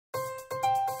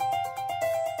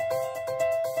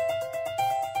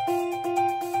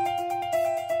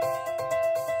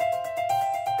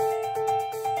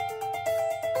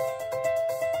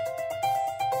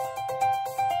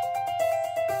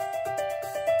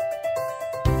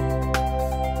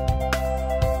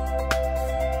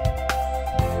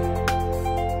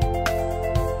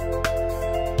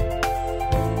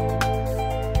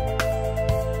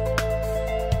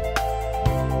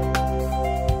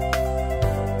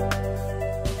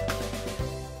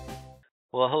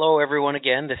Well, hello everyone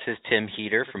again. This is Tim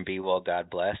Heater from Be Well God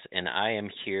Bless, and I am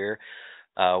here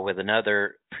with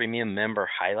another premium member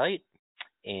highlight.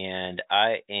 And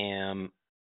I am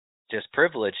just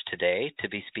privileged today to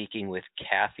be speaking with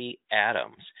Kathy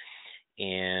Adams.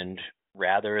 And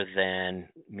rather than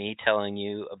me telling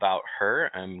you about her,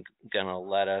 I'm going to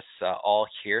let us all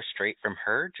hear straight from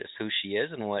her just who she is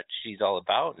and what she's all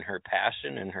about and her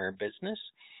passion and her business.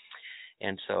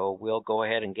 And so we'll go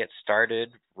ahead and get started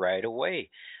right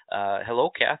away. Hello,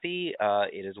 Kathy.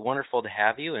 It is wonderful to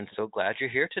have you, and so glad you're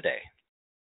here today.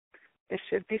 It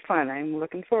should be fun. I'm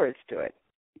looking forward to it.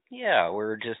 Yeah,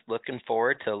 we're just looking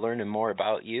forward to learning more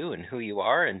about you and who you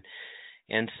are,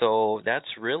 and so that's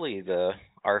really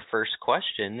our first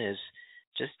question is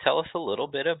just tell us a little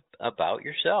bit about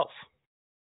yourself.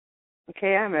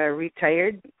 Okay, I'm a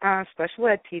retired special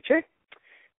ed teacher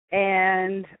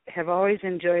and have always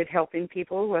enjoyed helping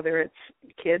people, whether it's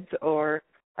kids or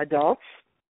adults,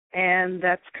 and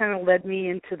that's kind of led me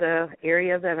into the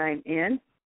area that I'm in.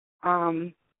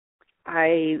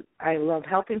 I love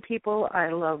helping people. I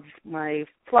love my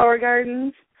flower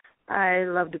gardens. I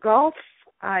love to golf.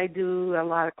 I do a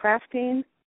lot of crafting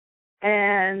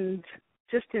and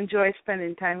just enjoy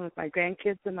spending time with my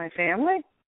grandkids and my family.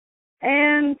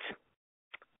 And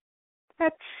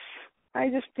I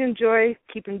just enjoy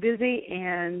keeping busy,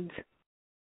 and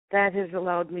that has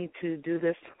allowed me to do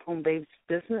this home-based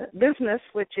business,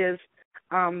 which is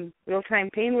real-time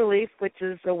pain relief, which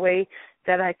is a way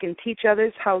that I can teach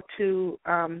others how to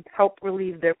help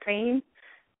relieve their pain,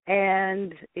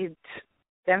 and it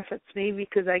benefits me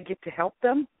because I get to help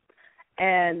them.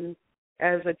 And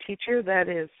as a teacher, that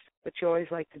is what you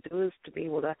always like to do, is to be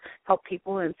able to help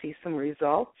people and see some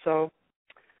results. So,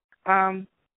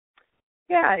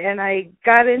 yeah, and I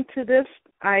got into this.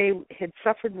 I had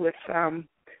suffered with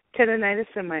tendonitis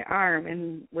in my arm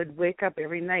and would wake up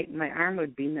every night and my arm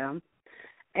would be numb.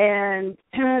 And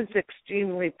it was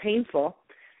extremely painful.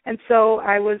 And so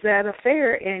I was at a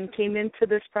fair and came into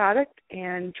this product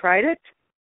and tried it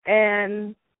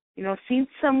and, seen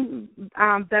some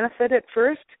benefit at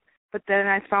first, but then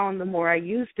I found the more I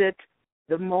used it,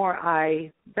 the more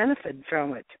I benefited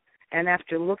from it. And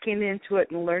after looking into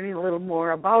it and learning a little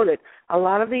more about it, a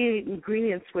lot of the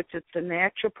ingredients, which it's a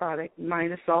natural product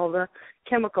minus all the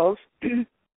chemicals, a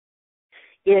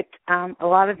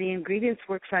lot of the ingredients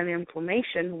works on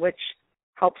inflammation, which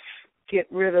helps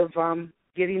get rid of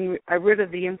getting rid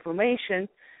of the inflammation,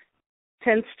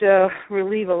 tends to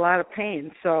relieve a lot of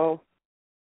pain. So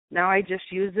now I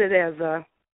just use it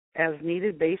as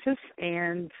needed basis,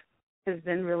 and has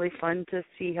been really fun to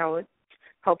see how it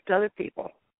helped other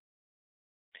people.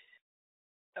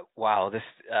 Wow, this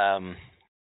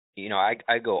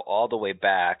I go all the way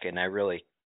back, and I really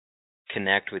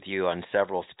connect with you on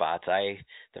several spots.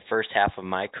 The first half of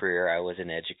my career, I was in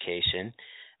education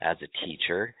as a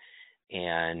teacher,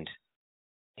 and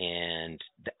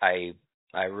I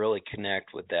really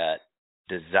connect with that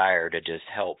desire to just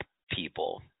help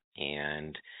people,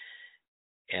 and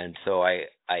so I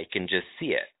can just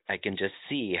see it. I can just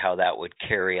see how that would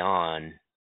carry on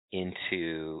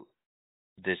into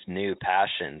this new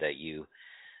passion that you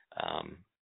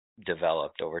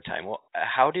developed over time. Well,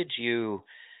 how did you?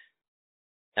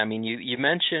 I mean, you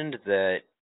mentioned that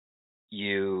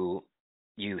you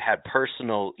had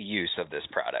personal use of this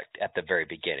product at the very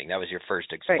beginning. That was your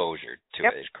first exposure to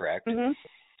it, correct? Mm-hmm.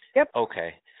 Yep.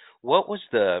 Okay. What was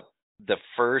the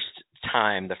first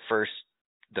time, the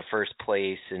first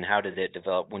place, and how did it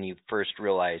develop when you first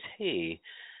realized, hey,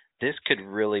 this could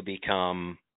really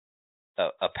become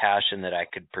a passion that I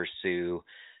could pursue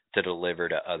to deliver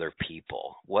to other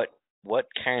people? What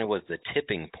kind of was the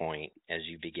tipping point as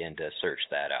you began to search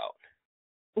that out?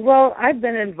 Well, I've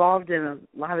been involved in a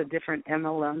lot of different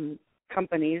MLM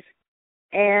companies,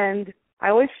 and I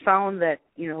always found that,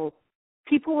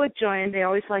 people would join, they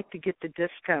always like to get the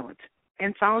discount,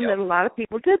 and found that a lot of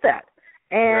people did that.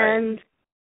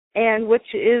 And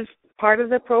which is part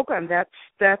of the program.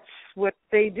 That's what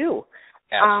they do.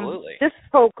 Absolutely. This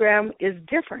program is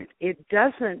different. It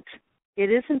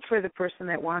isn't for the person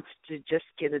that wants to just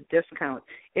get a discount.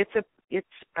 It's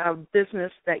a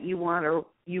business that you want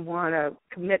to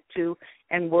commit to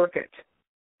and work it.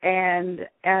 And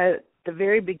at the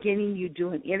very beginning, you do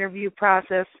an interview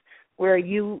process where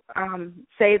you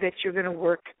say that you're going to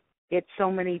work it so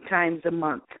many times a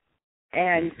month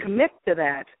and commit to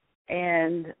that.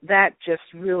 And that just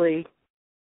really.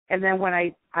 And then when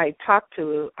I talked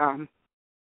to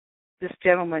this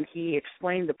gentleman, he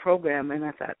explained the program, and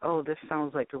I thought, oh, this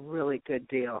sounds like a really good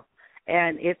deal.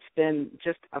 And it's been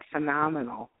just a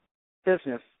phenomenal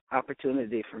business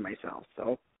opportunity for myself.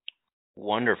 So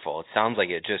wonderful. It sounds like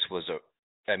it just was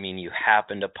I mean, you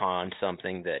happened upon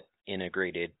something that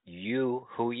integrated you,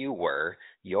 who you were,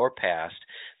 your past,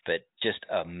 but just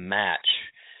a match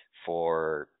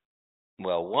for,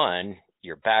 well, one,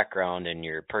 your background and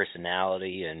your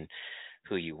personality and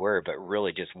who you were, but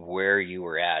really just where you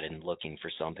were at and looking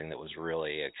for something that was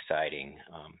really exciting,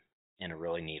 and a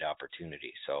really neat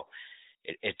opportunity. So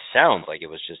it sounds like it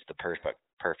was just the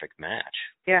perfect match.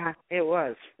 Yeah, it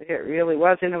was. It really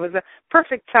was, and it was a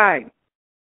perfect time.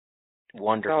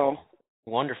 Wonderful. So,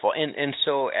 Wonderful. And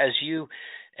so as you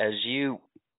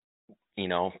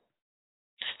know,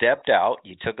 stepped out,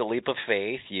 you took a leap of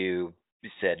faith, you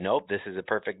said, "Nope, this is a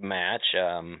perfect match.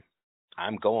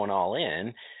 I'm going all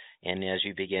in." And as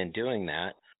you begin doing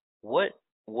that,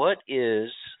 what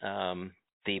is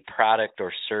the product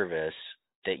or service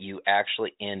that you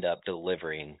actually end up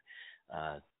delivering,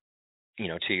 uh,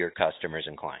 to your customers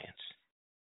and clients?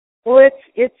 well,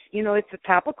 it's a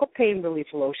topical pain relief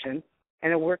lotion,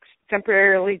 and it works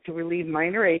temporarily to relieve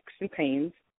minor aches and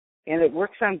pains, and it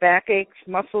works on backaches,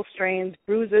 muscle strains,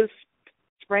 bruises,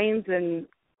 sprains, and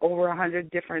over 100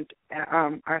 different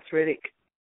arthritic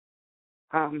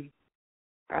um,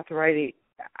 arthritis.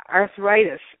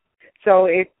 Arthritis. So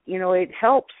it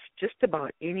helps just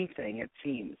about anything, it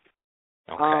seems.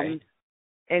 Okay.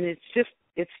 And it's just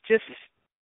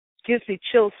gives me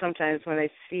chills sometimes when I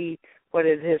see what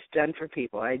it has done for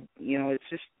people. It's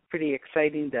just pretty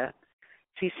exciting to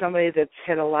see somebody that's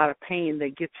had a lot of pain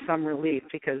that gets some relief,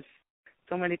 because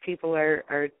so many people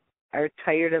are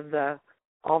tired of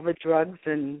all the drugs,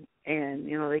 and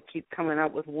they keep coming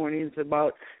up with warnings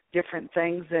about different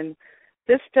things, and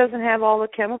this doesn't have all the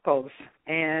chemicals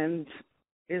and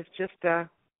is just a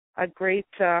great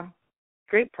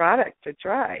product to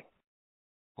try.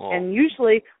 Well, And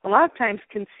usually, a lot of times,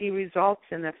 can see results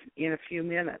in a few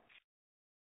minutes.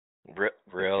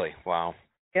 really, wow.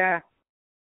 Yeah,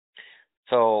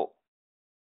 So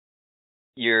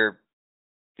you've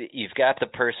got the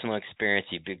personal experience.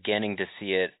 You're beginning to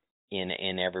see it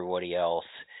in everybody else.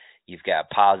 You've got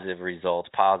positive results,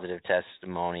 positive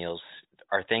testimonials.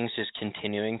 Are things just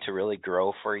continuing to really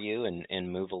grow for you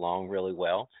and move along really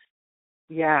well?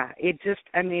 yeah.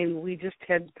 We just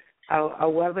had a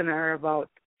webinar about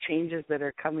changes that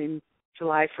are coming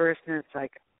July 1st, and it's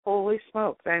like, holy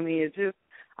smokes! It's just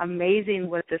amazing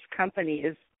what this company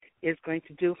is going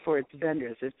to do for its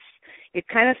vendors. It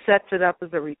kind of sets it up as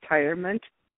a retirement,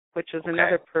 which is Okay.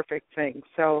 another perfect thing.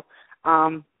 So,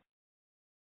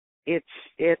 it's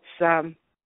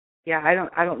yeah.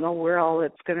 I don't know where all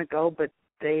it's going to go, but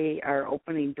they are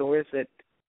opening doors that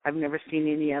I've never seen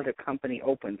any other company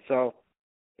open. So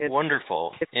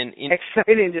Wonderful. it's And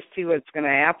exciting to see what's going to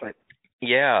happen.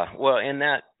 yeah, well, and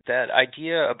that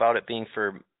idea about it being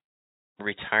for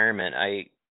retirement,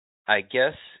 I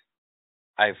guess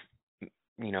I've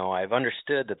I've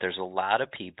understood that there's a lot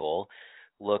of people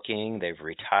looking, they've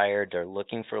retired, they're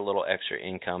looking for a little extra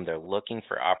income, they're looking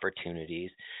for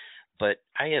opportunities, but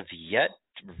I have yet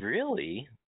really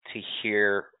to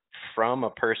hear from a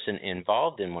person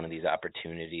involved in one of these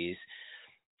opportunities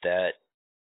that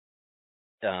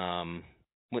um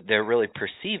they're really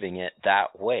perceiving it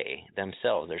that way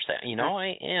themselves. They're saying,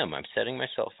 I'm setting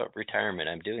myself up retirement.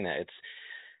 I'm doing that. It's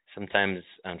sometimes,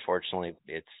 unfortunately,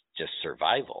 it's just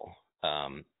survival.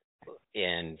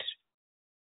 And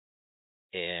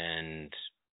and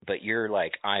but you're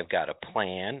like, I've got a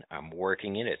plan. I'm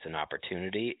working it. It's an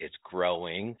opportunity. It's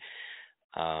growing.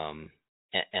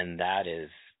 And that is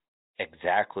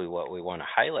exactly what we want to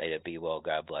highlight at Be Well,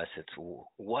 God Bless. It's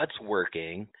what's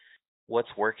working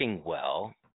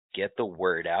well. Get the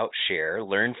word out, share,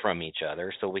 learn from each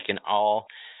other, so we can all,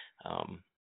 um,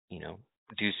 you know,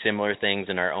 do similar things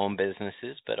in our own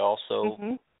businesses, but also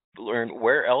Mhm. learn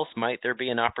where else might there be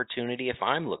an opportunity if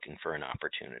I'm looking for an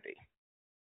opportunity.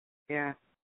 Yeah.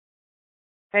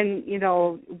 And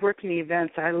working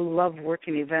events, I love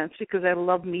working events because I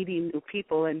love meeting new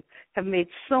people and have made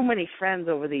so many friends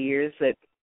over the years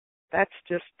that's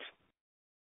just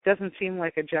doesn't seem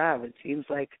like a job. It seems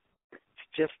like it's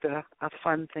just a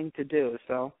fun thing to do.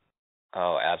 So,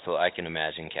 Oh, absolutely. I can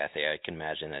imagine, Kathy. I can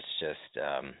imagine that's just,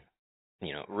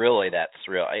 really that's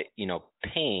real.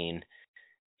 Pain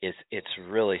it's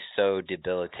really so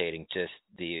debilitating, just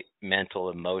the mental,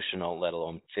 emotional, let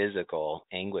alone physical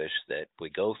anguish that we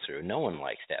go through. No one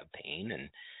likes to have pain,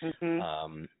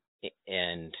 mhm.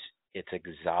 and it's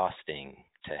exhausting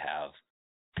to have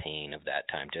pain of that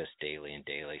time just daily and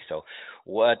daily. So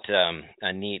what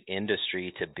a neat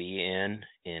industry to be in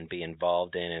and be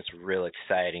involved in. It's real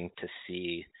exciting to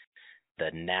see the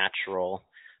natural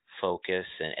focus,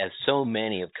 and as so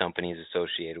many of companies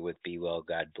associated with Be Well,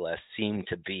 God Bless seem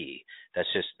to be. That's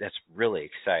really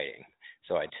exciting.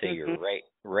 So I'd say you're Mhm.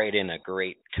 right in a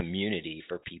great community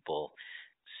for people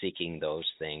seeking those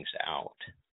things out.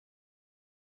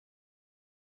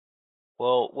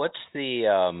 Well, what's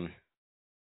the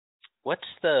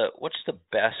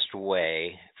best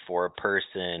way for a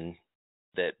person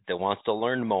that wants to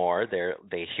learn more?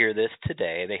 They hear this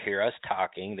today, they hear us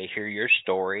talking, they hear your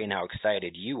story and how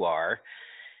excited you are,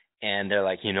 and they're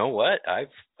like, you know what?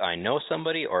 I know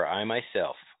somebody, or I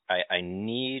myself, I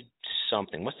need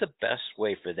something. What's the best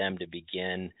way for them to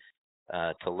begin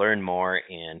to learn more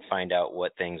and find out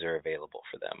what things are available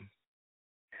for them?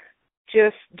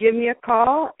 Just give me a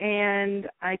call, and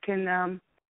I can.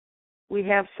 We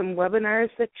have some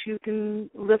webinars that you can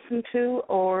listen to,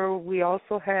 or we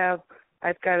also have.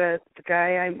 I've got the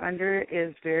guy I'm under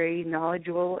is very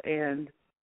knowledgeable and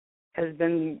has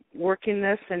been working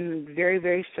this and very,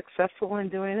 very successful in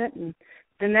doing it. And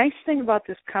the nice thing about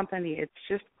this company, it's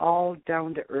just all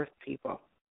down to earth people.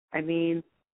 I mean,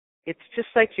 it's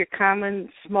just like your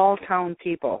common small town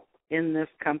people in this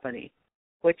company,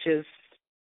 which is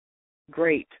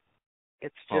great.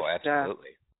 It's Oh, just,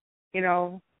 absolutely. you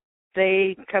know,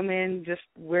 they come in just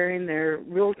wearing their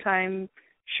real-time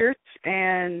shirts,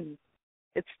 and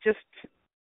it's just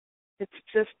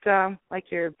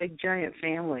like you're a big giant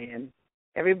family, and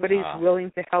everybody's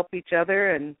willing to help each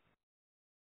other, and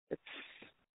it's.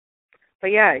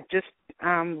 But yeah, just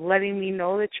letting me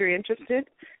know that you're interested,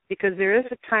 because there is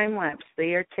a time lapse.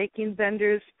 They are taking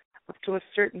vendors up to a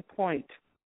certain point.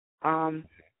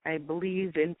 I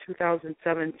believe in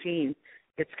 2017,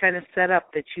 it's kind of set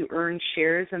up that you earn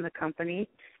shares in the company,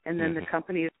 and then the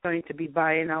company is going to be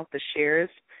buying out the shares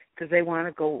because they want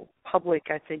to go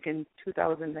public, I think, in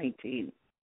 2019.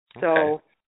 Okay.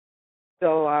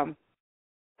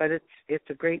 But it's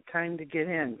a great time to get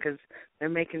in because they're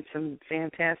making some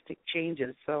fantastic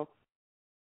changes. So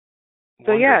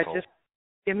yeah, just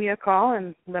give me a call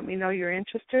and let me know you're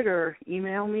interested, or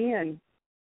email me, and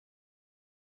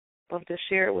love to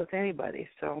share it with anybody.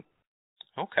 So.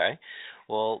 Okay.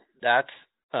 Well, that's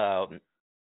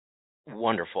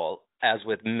wonderful. As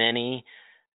with many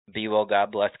Be Well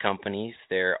God Bless companies,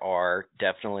 there are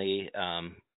definitely,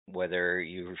 whether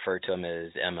you refer to them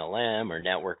as MLM or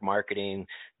network marketing,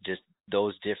 just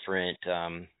those different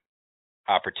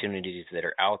opportunities that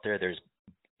are out there. There's,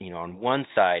 on one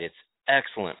side, it's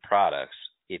excellent products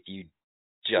if you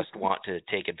just want to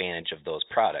take advantage of those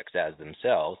products as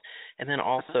themselves, and then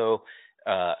also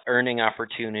earning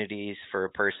opportunities for a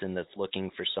person that's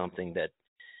looking for something that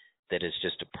is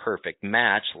just a perfect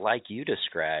match, like you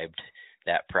described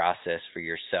that process for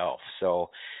yourself. So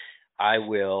I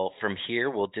will, from here,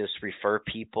 we'll just refer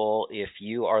people. If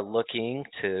you are looking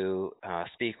to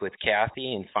speak with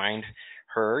Kathy and find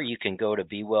her, you can go to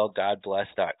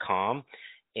BeWellGodBless.com,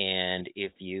 and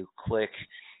if you click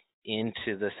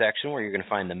into the section where you're going to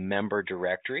find the member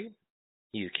directory,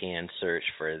 you can search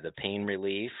for the pain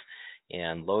relief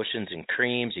and lotions and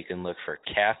creams. You can look for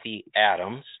Kathy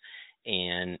Adams,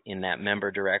 and in that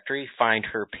member directory, find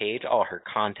her page. All her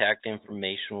contact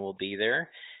information will be there,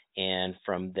 and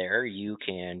from there you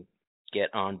can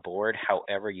get on board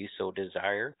however you so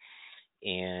desire.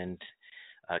 And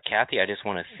Kathy, I just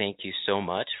want to thank you so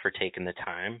much for taking the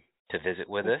time to visit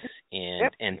with us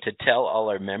and to tell all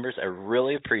our members. I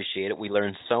really appreciate it. We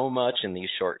learn so much in these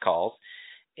short calls,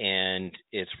 and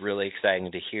it's really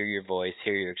exciting to hear your voice,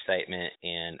 hear your excitement,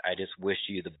 and I just wish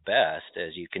you the best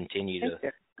as you continue to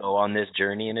go on this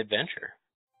journey and adventure.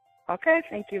 Okay,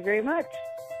 thank you very much.